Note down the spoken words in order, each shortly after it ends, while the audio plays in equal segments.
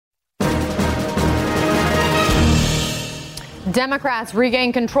Democrats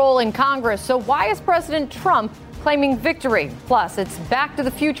regain control in Congress. So why is President Trump claiming victory? Plus, it's back to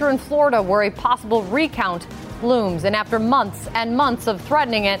the future in Florida, where a possible recount looms. And after months and months of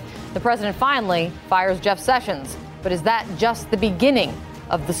threatening it, the president finally fires Jeff Sessions. But is that just the beginning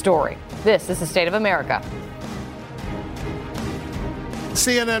of the story? This is the State of America.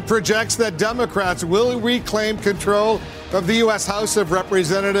 CNN projects that Democrats will reclaim control of the U.S. House of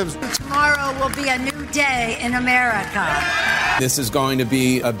Representatives. Tomorrow will be a new day in America. This is going to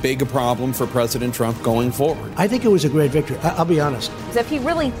be a big problem for President Trump going forward. I think it was a great victory. I'll be honest. If he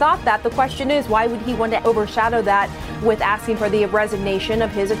really thought that, the question is, why would he want to overshadow that with asking for the resignation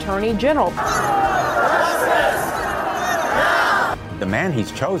of his attorney general? The man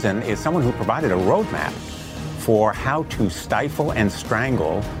he's chosen is someone who provided a roadmap for how to stifle and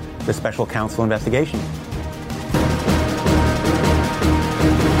strangle the special counsel investigation.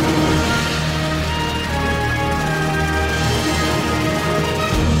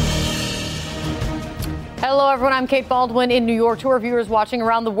 Hello, everyone. I'm Kate Baldwin in New York. To our viewers watching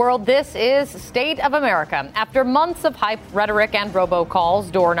around the world, this is State of America. After months of hype, rhetoric, and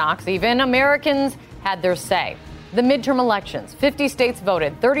robocalls, door knocks even, Americans had their say. The midterm elections, 50 states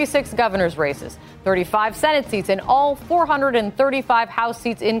voted, 36 governor's races, 35 Senate seats, and all 435 House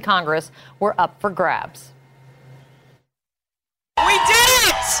seats in Congress were up for grabs. We did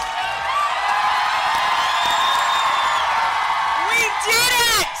it! We did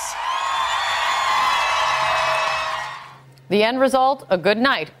it! The end result, a good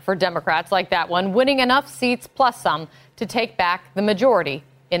night for Democrats like that one, winning enough seats plus some to take back the majority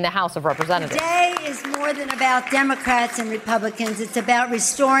in the House of Representatives. Today is more than about Democrats and Republicans. It's about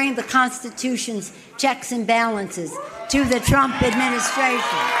restoring the Constitution's checks and balances to the Trump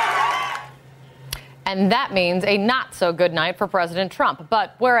administration. And that means a not so good night for President Trump.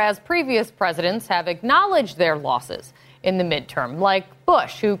 But whereas previous presidents have acknowledged their losses in the midterm, like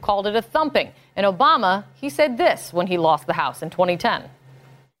Bush, who called it a thumping, and Obama, he said this when he lost the House in 2010.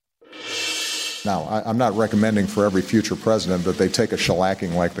 Now, I'm not recommending for every future president that they take a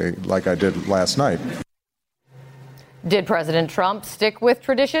shellacking like I did last night. Did President Trump stick with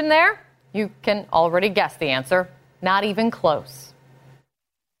tradition there? You can already guess the answer. Not even close.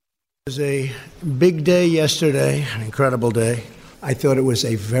 It was a big day yesterday, an incredible day. I thought it was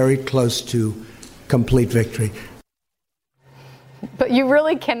a very close to complete victory. But you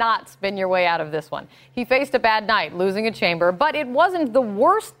really cannot spin your way out of this one. He faced a bad night, losing a chamber, but it wasn't the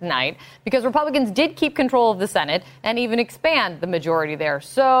worst night because Republicans did keep control of the Senate and even expand the majority there.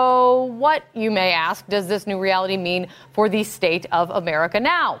 So what, you may ask, does this new reality mean for the state of America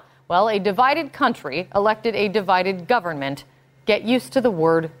now? Well, a divided country elected a divided government. Get used to the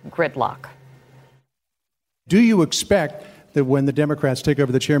word gridlock. Do you expect that when the Democrats take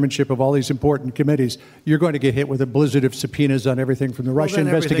over the chairmanship of all these important committees, you're going to get hit with a blizzard of subpoenas on everything from the Russia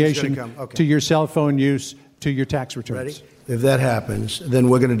investigation to your cell phone use to your tax returns? Ready? If that happens, then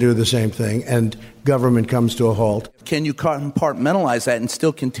we're going to do the same thing, and government comes to a halt. Can you compartmentalize that and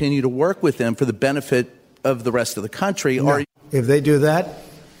still continue to work with them for the benefit of the rest of the country? No. Or if they do that,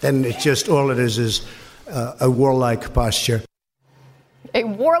 then it's just all it is a warlike posture. A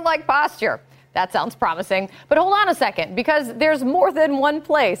warlike posture. That sounds promising. But hold on a second, because there's more than one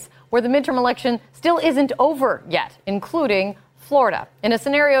place where the midterm election still isn't over yet, including Florida. In a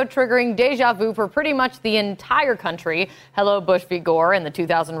scenario triggering deja vu for pretty much the entire country, hello Bush v. Gore in the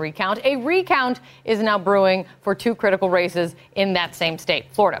 2000 recount, a recount is now brewing for two critical races in that same state,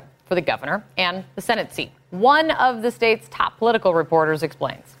 Florida, for the governor and the Senate seat. One of the state's top political reporters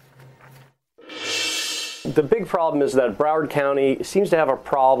explains. The big problem is that Broward County seems to have a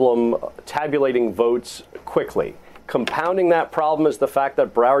problem tabulating votes quickly. Compounding that problem is the fact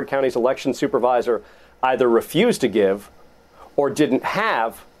that Broward County's election supervisor either refused to give or didn't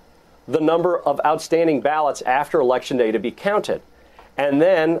have the number of outstanding ballots after Election Day to be counted. And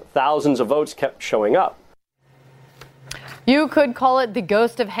then thousands of votes kept showing up. You could call it the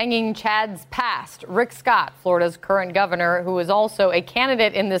ghost of hanging Chad's past. Rick Scott, Florida's current governor, who is also a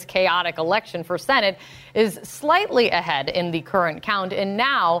candidate in this chaotic election for Senate, is slightly ahead in the current count and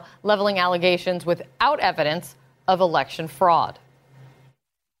now leveling allegations without evidence of election fraud.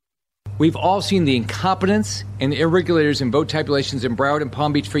 We've all seen the incompetence and the irregularities in vote tabulations in Broward and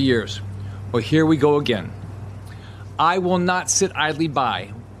Palm Beach for years. Well, here we go again. I will not sit idly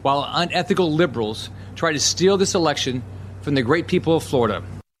by while unethical liberals try to steal this election from the great people of Florida.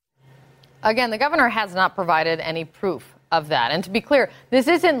 Again, the governor has not provided any proof of that. And to be clear, this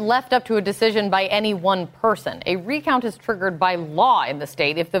isn't left up to a decision by any one person. A recount is triggered by law in the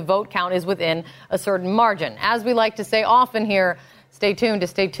state if the vote count is within a certain margin. As we like to say often here, stay tuned to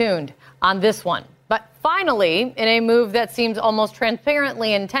stay tuned on this one. But finally, in a move that seems almost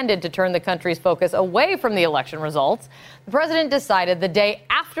transparently intended to turn the country's focus away from the election results, the president decided the day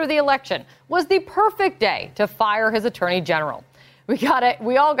after the election was the perfect day to fire his attorney general. We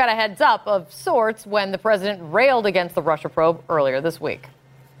all got a heads up of sorts when the president railed against the Russia probe earlier this week.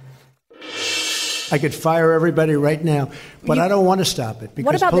 I could fire everybody right now, but I don't want to stop it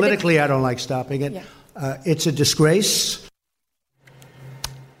because politically I don't like stopping it. Yeah. It's a disgrace.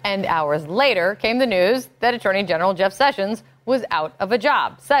 And hours later came the news that Attorney General Jeff Sessions was out of a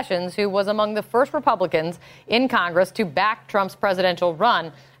job. Sessions, who was among the first Republicans in Congress to back Trump's presidential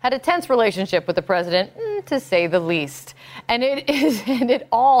run, had a tense relationship with the president, to say the least. And it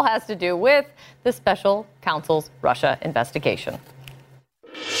all has to do with the special counsel's Russia investigation.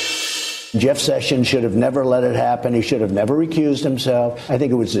 Jeff Sessions should have never let it happen. He should have never recused himself. I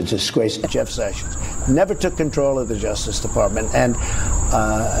think it was a disgrace. Jeff Sessions never took control of the Justice Department, and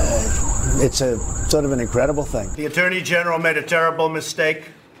it's a sort of an incredible thing. The Attorney General made a terrible mistake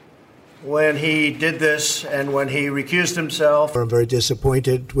when he did this and when he recused himself. I'm very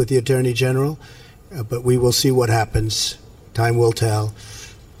disappointed with the Attorney General, but we will see what happens. Time will tell.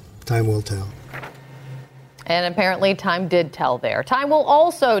 Time will tell. And apparently time did tell there. Time will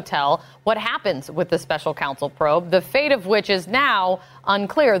also tell what happens with the special counsel probe, the fate of which is now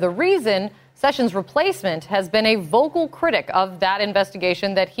unclear. The reason Sessions' replacement has been a vocal critic of that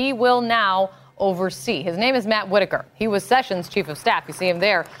investigation that he will now oversee. His name is Matt Whitaker. He was Sessions' chief of staff. You see him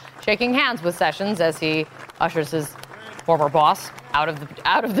there shaking hands with Sessions as he ushers his former boss out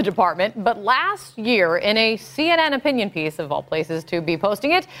of the department. But last year, in a CNN opinion piece, of all places to be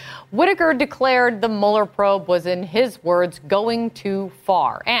posting it, Whitaker declared the Mueller probe was, in his words, going too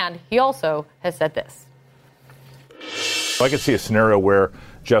far. And he also has said this. I could see a scenario where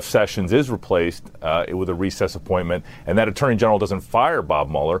Jeff Sessions is replaced with a recess appointment, and that Attorney General doesn't fire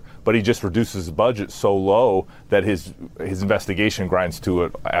Bob Mueller, but he just reduces his budget so low that his investigation grinds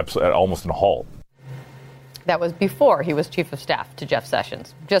to almost a halt. That was before he was chief of staff to Jeff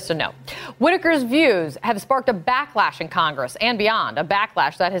Sessions, just a note. Whitaker's views have sparked a backlash in Congress and beyond, a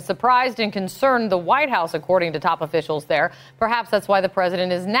backlash that has surprised and concerned the White House, according to top officials there. Perhaps that's why the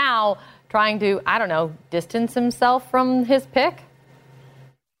president is now trying to, distance himself from his pick.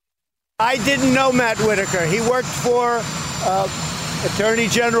 I didn't know Matt Whitaker. He worked for Attorney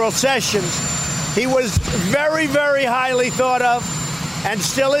General Sessions. He was very, very highly thought of and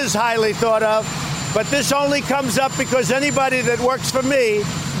still is highly thought of. But this only comes up because anybody that works for me,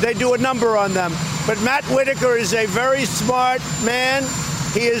 they do a number on them. But Matt Whitaker is a very smart man.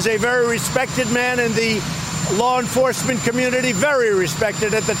 He is a very respected man in the law enforcement community, very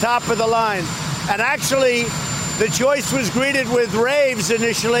respected at the top of the line. And actually, the choice was greeted with raves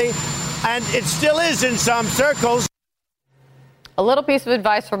initially, and it still is in some circles. A little piece of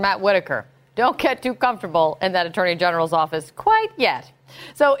advice from Matt Whitaker. Don't get too comfortable in that Attorney General's office quite yet.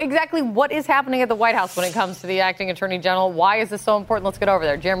 So exactly what is happening at the White House when it comes to the acting Attorney General? Why is this so important? Let's get over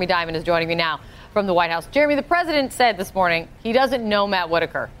there. Jeremy Diamond is joining me now from the White House. Jeremy, the president said this morning he doesn't know Matt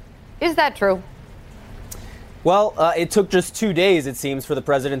Whitaker. Is that true? Well, it took just 2 days, it seems, for the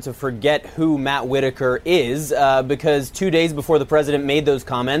president to forget who Matt Whitaker is, because 2 days before the president made those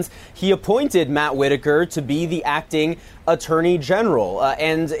comments, he appointed Matt Whitaker to be the acting Attorney General.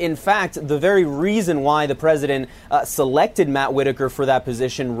 And in fact, the very reason why the president selected Matt Whitaker for that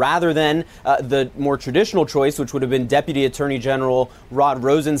position rather than the more traditional choice, which would have been Deputy Attorney General Rod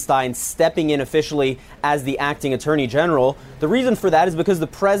Rosenstein stepping in officially as the acting Attorney General, the reason for that is because the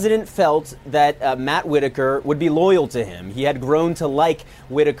president felt that Matt Whitaker would be loyal to him. He had grown to like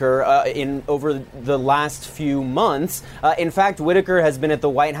Whitaker over the last few months. In fact, Whitaker has been at the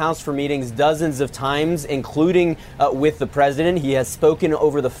White House for meetings dozens of times, including with the president. He has spoken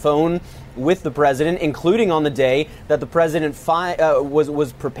over the phone with the president, including on the day that the president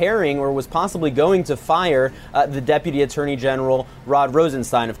was preparing or was possibly going to fire the Deputy Attorney General Rod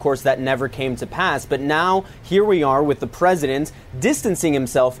Rosenstein. Of course, that never came to pass. But now here we are with the president distancing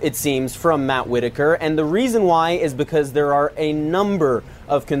himself, it seems, from Matt Whitaker. And the reason why is because there are a number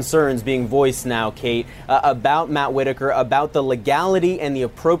of concerns being voiced now, Kate, about Matt Whitaker, about the legality and the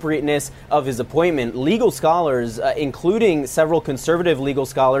appropriateness of his appointment. Legal scholars, including several conservative legal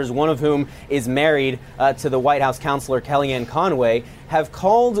scholars, one of whom is married to the White House counselor Kellyanne Conway, have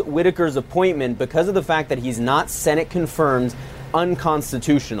called Whitaker's appointment, because of the fact that he's not Senate confirmed,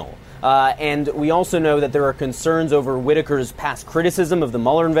 unconstitutional. And we also know that there are concerns over Whitaker's past criticism of the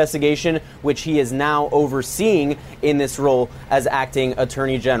Mueller investigation, which he is now overseeing in this role as acting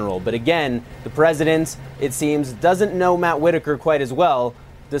Attorney General. But again, the president, it seems, doesn't know Matt Whitaker quite as well,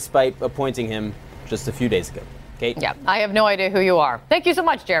 despite appointing him just a few days ago. Kate. Yeah, I have no idea who you are. Thank you so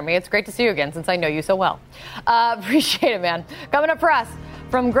much, Jeremy. It's great to see you again since I know you so well. Appreciate it, man. Coming up for us,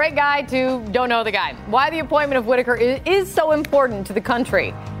 from great guy to don't know the guy. Why the appointment of Whitaker is so important to the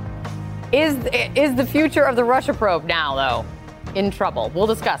country. Is the future of the Russia probe now, though, in trouble? We'll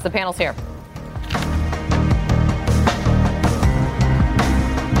discuss. The panel's here.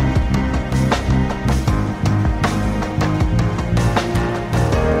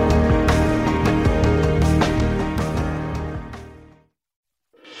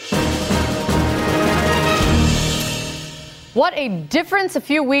 What a difference a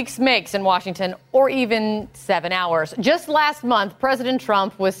few weeks makes in Washington, or even 7 hours. Just last month, President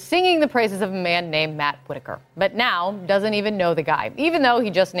Trump was singing the praises of a man named Matt Whitaker, but now doesn't even know the guy, even though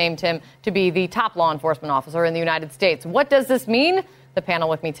he just named him to be the top law enforcement officer in the United States. What does this mean? The panel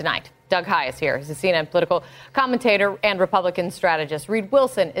with me tonight. Doug Heye is here. He's a CNN political commentator and Republican strategist. Reed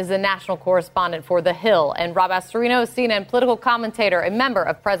Wilson is the national correspondent for The Hill. And Rob Astorino, CNN political commentator, a member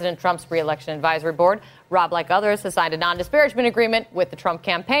of President Trump's re-election advisory board. Rob, like others, has signed a non-disparagement agreement with the Trump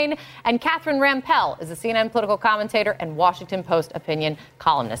campaign. And Catherine Rampell is a CNN political commentator and Washington Post opinion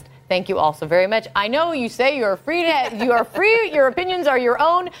columnist. Thank you all so very much. I know you say you are free. Your opinions are your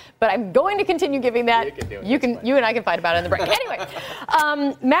own, but I'm going to continue giving that. You and I can fight about it in the break. Anyway,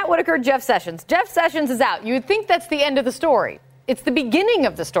 Matt Whitaker, Jeff Sessions. Jeff Sessions is out. You would think that's the end of the story. It's the beginning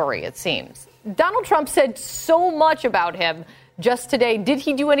of the story, it seems. Donald Trump said so much about him just today. Did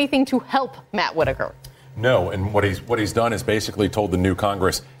he do anything to help Matt Whitaker? No, and what he's done is basically told the new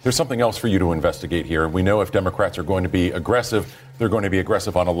Congress, there's something else for you to investigate here. We know if Democrats are going to be aggressive, they're going to be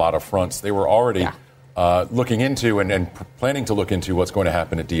aggressive on a lot of fronts. They were already looking into and planning to look into what's going to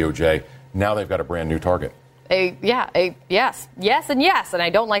happen at DOJ. Now they've got a brand new target. Yes, and I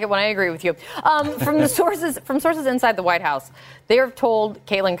don't like it when I agree with you. From sources inside the White House, they have told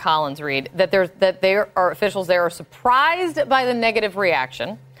Caitlin Collins, Reed, that there are officials there are surprised by the negative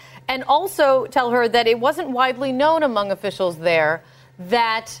reaction. And also tell her that it wasn't widely known among officials there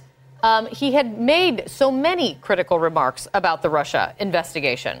that he had made so many critical remarks about the Russia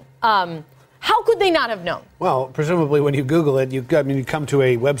investigation. How could they not have known? Well, presumably when you Google it, you come to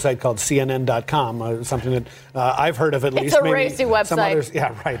a website called CNN.com, something that I've heard of at least. It's a racy website. Some others,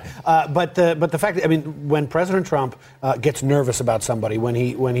 yeah, right. But the fact that, when President Trump gets nervous about somebody, when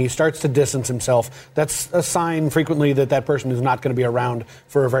he starts to distance himself, that's a sign frequently that person is not going to be around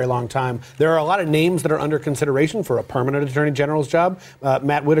for a very long time. There are a lot of names that are under consideration for a permanent attorney general's job.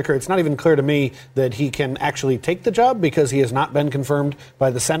 Matt Whitaker, it's not even clear to me that he can actually take the job because he has not been confirmed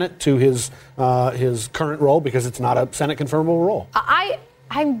by the Senate to his current role, because it's not a Senate confirmable role.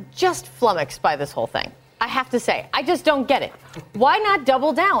 I'm just flummoxed by this whole thing. I have to say, I just don't get it. Why not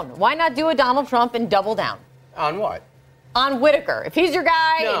double down? Why not do a Donald Trump and double down? On what? On Whitaker. If he's your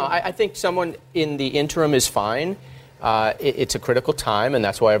guy. No, I think someone in the interim is fine. It's a critical time, and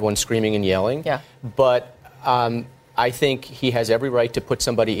that's why everyone's screaming and yelling. Yeah. But I think he has every right to put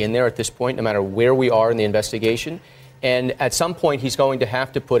somebody in there at this point, no matter where we are in the investigation. And at some point, he's going to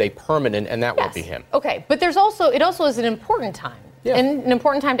have to put a permanent, and that won't be him. Okay, but it also is an important time, and an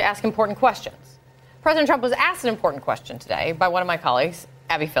important time to ask important questions. President Trump was asked an important question today by one of my colleagues,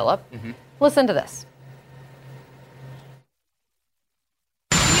 Abby Phillip. Mm-hmm. Listen to this.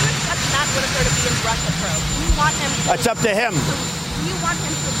 Do you accept Matt Whitaker to be in Russia probe? Do you want him? It's up to him. Do you want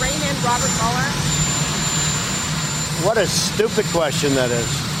him to rein in Robert Mueller? What a stupid question that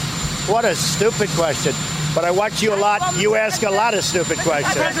is. What a stupid question. But I watch you a lot. You ask a lot of stupid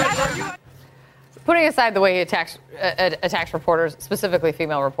questions. Putting aside the way he attacks reporters, specifically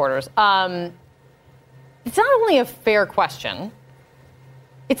female reporters, it's not only a fair question,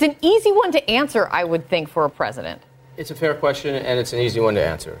 it's an easy one to answer, I would think, for a president. It's a fair question, and it's an easy one to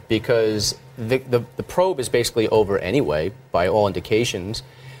answer, because the probe is basically over anyway, by all indications.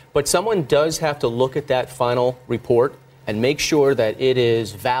 But someone does have to look at that final report and make sure that it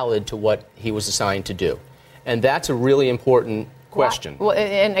is valid to what he was assigned to do. And that's a really important question. Well,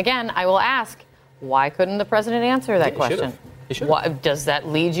 and again, I will ask, why couldn't the president answer that question? He should have. Does that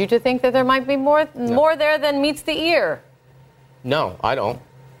lead you to think that there might be more there than meets the ear? No, I don't.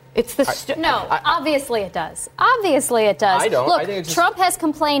 It's the obviously it does. Obviously it does. I don't. Look, I think it's Trump has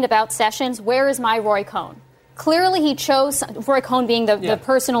complained about Sessions. Where is my Roy Cohn? Clearly he chose Roy Cohn being the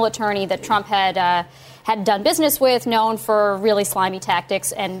personal attorney that Trump had done business with, known for really slimy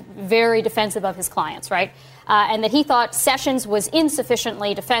tactics and very defensive of his clients, right? and that he thought Sessions was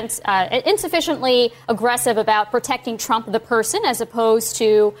insufficiently aggressive about protecting Trump the person as opposed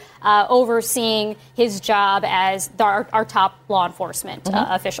to overseeing his job as our top law enforcement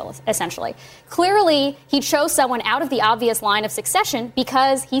official, essentially. Clearly, he chose someone out of the obvious line of succession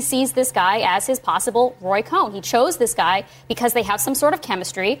because he sees this guy as his possible Roy Cohn. He chose this guy because they have some sort of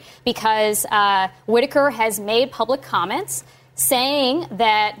chemistry, because Whitaker has made public comments saying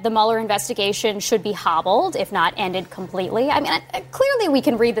that the Mueller investigation should be hobbled, if not ended completely. I mean, clearly we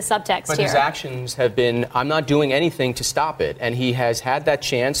can read the subtext but here. His actions have been, I'm not doing anything to stop it. And he has had that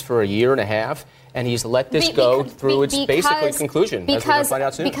chance for a year and a half, and he's let this go through its basically conclusion, as we're going to find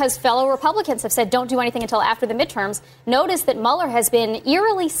out soon. Because fellow Republicans have said don't do anything until after the midterms. Notice that Mueller has been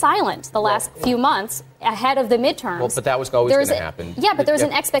eerily silent the last few months ahead of the midterms. Well, but that was always going to happen. Yeah, but there's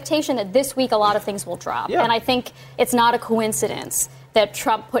an expectation that this week a lot of things will drop. Yeah. And I think it's not a coincidence that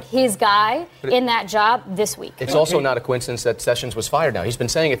Trump put his guy in that job this week. It's also not a coincidence that Sessions was fired now. He's been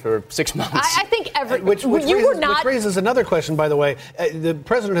saying it for 6 months. I think which raises another question, by the way. The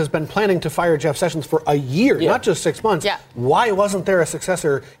president has been planning to fire Jeff Sessions for a year, not just 6 months. Yeah. Why wasn't there a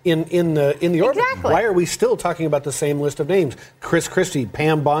successor in the orbit? Exactly. Why are we still talking about the same list of names? Chris Christie,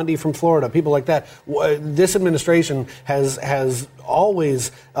 Pam Bondi from Florida, people like that. This administration has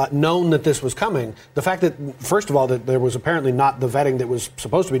always known that this was coming. The fact that, first of all, that there was apparently not the vetting that was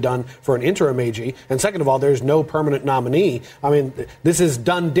supposed to be done for an interim AG, and second of all, there's no permanent nominee. I mean, this is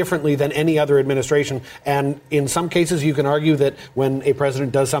done differently than any other administration, and in some cases you can argue that when a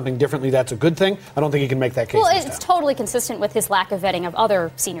president does something differently, that's a good thing. I don't think you can make that case. Well, it's totally consistent with his lack of vetting of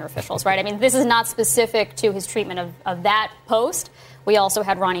other senior officials, right? I mean, this is not specific to his treatment of that post. We also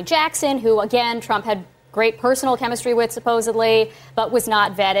had Ronnie Jackson, who, again, Trump had great personal chemistry with, supposedly, but was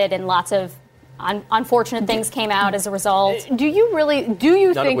not vetted, and lots of unfortunate things came out as a result. Do you None think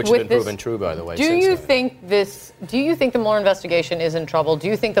of which with have been this, proven true, by the way? do you think the Mueller investigation is in trouble? Do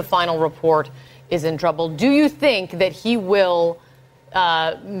you think the final report is in trouble? Do you think that he will,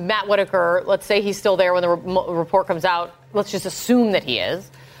 Matt Whitaker, let's say he's still there when the report comes out, let's just assume that he is.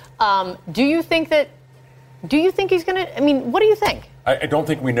 Do you think he's going to, I mean, what do you think? I don't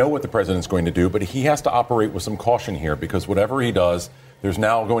think we know what the president's going to do, but he has to operate with some caution here, because whatever he does, there's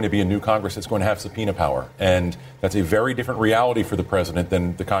now going to be a new Congress that's going to have subpoena power. And that's a very different reality for the president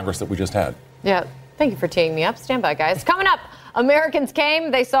than the Congress that we just had. Yeah. Thank you for teeing me up. Stand by, guys. Coming up, Americans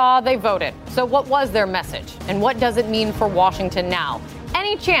came, they saw, they voted. So what was their message? And what does it mean for Washington now?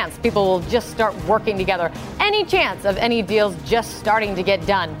 Any chance people will just start working together? Any chance of any deals just starting to get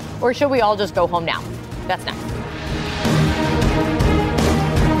done? Or should we all just go home now? That's next.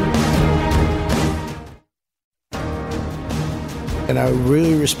 And I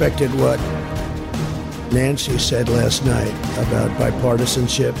really respected what Nancy said last night about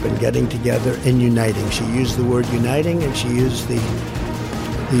bipartisanship and getting together and uniting. She used the word uniting, and she used the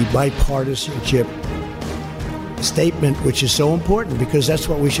bipartisanship statement, which is so important because that's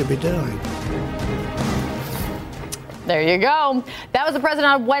what we should be doing. There you go. That was the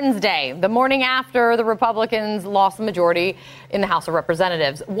president on Wednesday, the morning after the Republicans lost the majority in the House of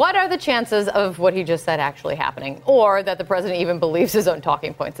Representatives. What are the chances of what he just said actually happening, or that the president even believes his own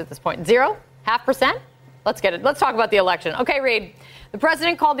talking points at this point? 0%? 0.5%? Let's get it. Let's talk about the election. Okay, Reed. The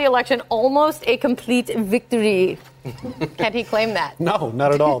president called the election almost a complete victory. Can't he claim that? No,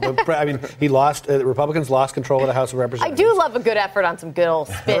 not at all. I mean, he lost. Republicans lost control of the House of Representatives. I do love a good effort on some good old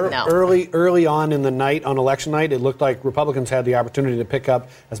spin, though. Early on in the night, on election night, it looked like Republicans had the opportunity to pick up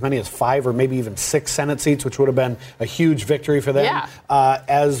as many as 5 or maybe even 6 Senate seats, which would have been a huge victory for them. Yeah.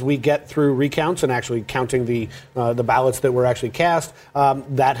 As we get through recounts and actually counting the ballots that were actually cast,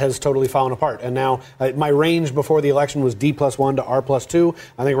 that has totally fallen apart. And now my range before the election was D+1 to R+2.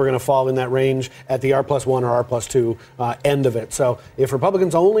 I think we're going to fall in that range at the R+1 or R+2 end of it. So if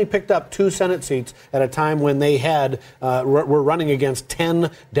Republicans only picked up 2 Senate seats at a time when they had were running against 10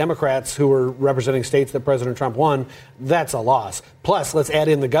 Democrats who were representing states that President Trump won, that's a loss. Plus, let's add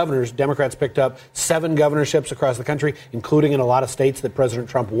in the governors. Democrats picked up 7 governorships across the country, including in a lot of states that President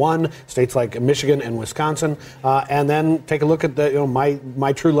Trump won, states like Michigan and Wisconsin. And then take a look at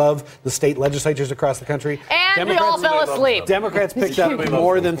my true love, the state legislatures across the country. And we all fell asleep. Democrats picked up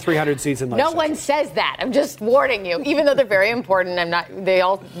more than 300 seats in legislature. No one says that. I'm just warning you. Even though they're very important, they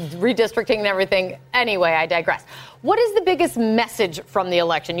all redistricting and everything. Anyway, I digress. What is the biggest message from the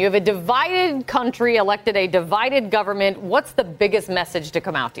election? You have a divided country, elected a divided government. What's the biggest message to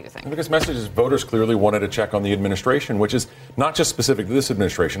come out, do you think? The biggest message is voters clearly wanted a check on the administration, which is not just specific to this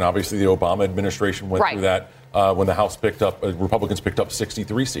administration. Obviously, the Obama administration went through that when the House Republicans picked up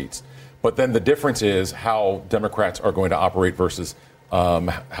 63 seats. But then the difference is how Democrats are going to operate versus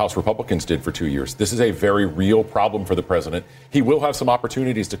House Republicans did for 2 years. This is a very real problem for the president. He will have some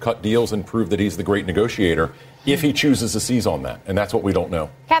opportunities to cut deals and prove that he's the great negotiator if he chooses to seize on that. And that's what we don't know.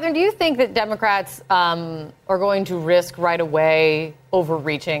 Catherine, do you think that Democrats are going to risk right away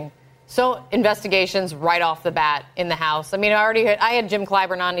overreaching? So investigations right off the bat in the House. I mean, I had Jim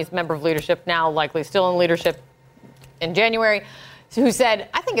Clyburn on. He's a member of leadership now, likely still in leadership in January, who said,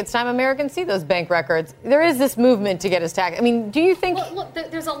 I think it's time Americans see those bank records. There is this movement to get us taxed. I mean, do you think... Well, look,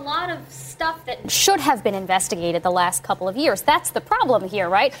 there's a lot of stuff that should have been investigated the last couple of years. That's the problem here,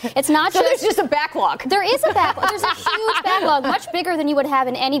 right? It's not so there's just a backlog. There is a backlog. There's a huge backlog, much bigger than you would have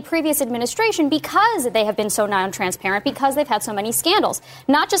in any previous administration because they have been so non-transparent, because they've had so many scandals.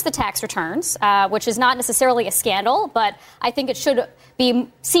 Not just the tax returns, which is not necessarily a scandal, but I think it should be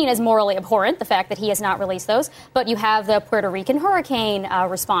seen as morally abhorrent, the fact that he has not released those. But you have the Puerto Rican hurricane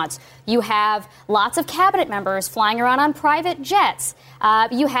response. You have lots of cabinet members flying around on private jets.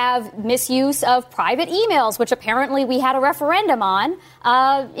 You have misuse of private emails, which apparently we had a referendum on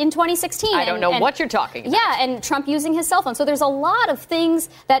in 2016. I don't know what you're talking about. Yeah, and Trump using his cell phone. So there's a lot of things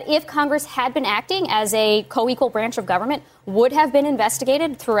that if Congress had been acting as a co-equal branch of government would have been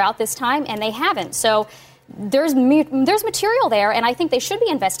investigated throughout this time, and they haven't. So there's material there, and I think they should be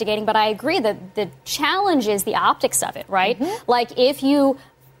investigating, but I agree that the challenge is the optics of it, right? Mm-hmm. Like, if you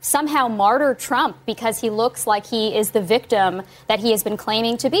somehow martyr Trump because he looks like he is the victim that he has been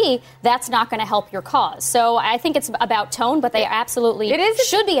claiming to be, that's not going to help your cause. So I think it's about tone, but they absolutely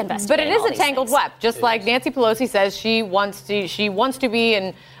should be investigating. But it is a tangled web, just like Nancy Pelosi says she wants to be,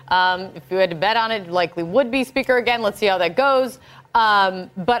 and if you had to bet on it, likely would be Speaker again. Let's see how that goes.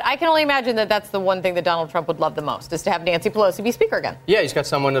 But I can only imagine that that's the one thing that Donald Trump would love the most, is to have Nancy Pelosi be Speaker again. Yeah, he's got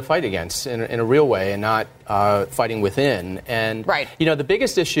someone to fight against in a real way and not fighting within. And, the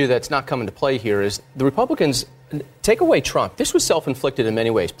biggest issue that's not coming to play here is the Republicans take away Trump. This was self-inflicted in many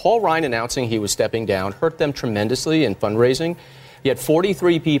ways. Paul Ryan announcing he was stepping down hurt them tremendously in fundraising. You had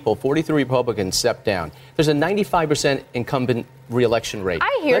 43 Republicans step down. There's a 95% incumbent re-election rate.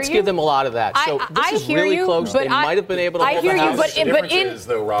 I hear Let's give them a lot of that. So this is really close. They might have been able to hold the House. The difference is,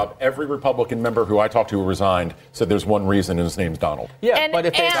 though, Rob, every Republican member who I talked to who resigned said there's one reason, and his name's Donald. Yeah, but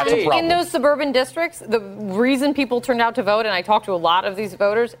if that's a problem. In those suburban districts, the reason people turned out to vote, and I talked to a lot of these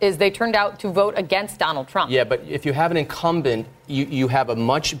voters, is they turned out to vote against Donald Trump. Yeah, but if you have an incumbent, you have a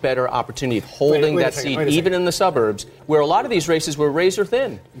much better opportunity of holding that seat, even in the suburbs, where a lot of these races were razor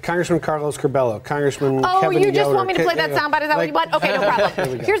thin. Congressman Carlos Curbelo, Congressman Kevin you just Yoder. want me to play that soundbite? Is that what you want? Okay, no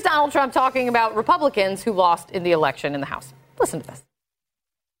problem. Here's Donald Trump talking about Republicans who lost in the election in the House. Listen to this.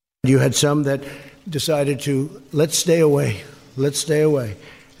 You had some that decided to, let's stay away.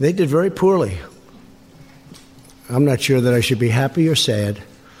 They did very poorly. I'm not sure that I should be happy or sad,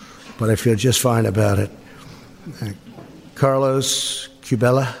 but I feel just fine about it. Carlos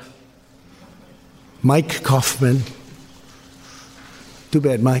Curbelo, Mike Kaufman. Too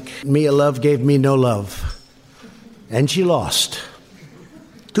bad, Mike. Mia Love gave me no love. And she lost.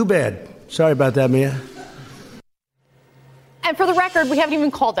 Too bad. Sorry about that, Mia. And for the record, we haven't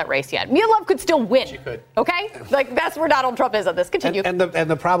even called that race yet. Mia Love could still win. She could. Okay? Like, that's where Donald Trump is on this. Continue. And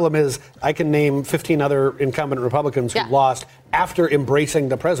the problem is, I can name 15 other incumbent Republicans who lost after embracing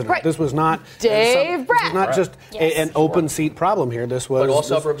the president. Right. This was not Dave Brat. This was not just an open seat problem here. This was. But all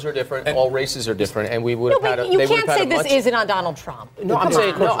suburbs are different. All races are different, and we would have had a. You can't say this isn't on Donald Trump. No, I'm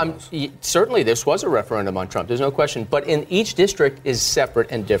saying certainly this was a referendum on Trump. There's no question. But in each district is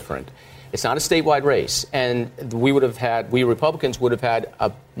separate and different. It's not a statewide race, and we Republicans would have had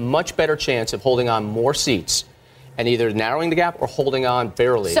a much better chance of holding on more seats and either narrowing the gap or holding on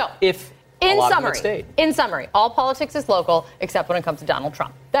barely. So, if a lot of them stayed. In summary, all politics is local except when it comes to Donald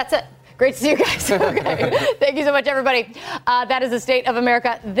Trump. That's it. Great to see you guys. Okay. Thank you so much, everybody. That is the State of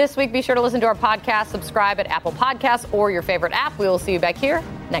America this week. Be sure to listen to our podcast. Subscribe at Apple Podcasts or your favorite app. We will see you back here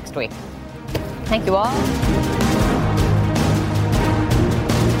next week. Thank you all.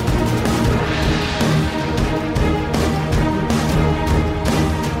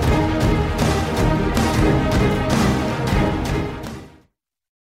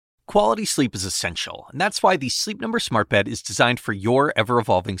 Quality sleep is essential, and that's why the Sleep Number Smart Bed is designed for your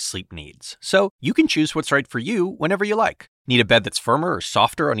ever-evolving sleep needs. So you can choose what's right for you whenever you like. Need a bed that's firmer or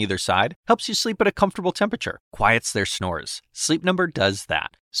softer on either side? Helps you sleep at a comfortable temperature. Quiets their snores. Sleep Number does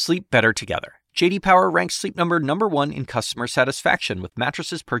that. Sleep better together. J.D. Power ranks Sleep Number #1 in customer satisfaction with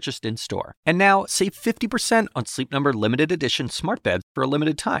mattresses purchased in-store. And now, save 50% on Sleep Number limited edition smart beds for a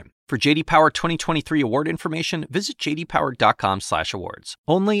limited time. For J.D. Power 2023 award information, visit jdpower.com/awards.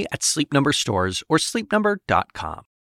 Only at Sleep Number stores or sleepnumber.com.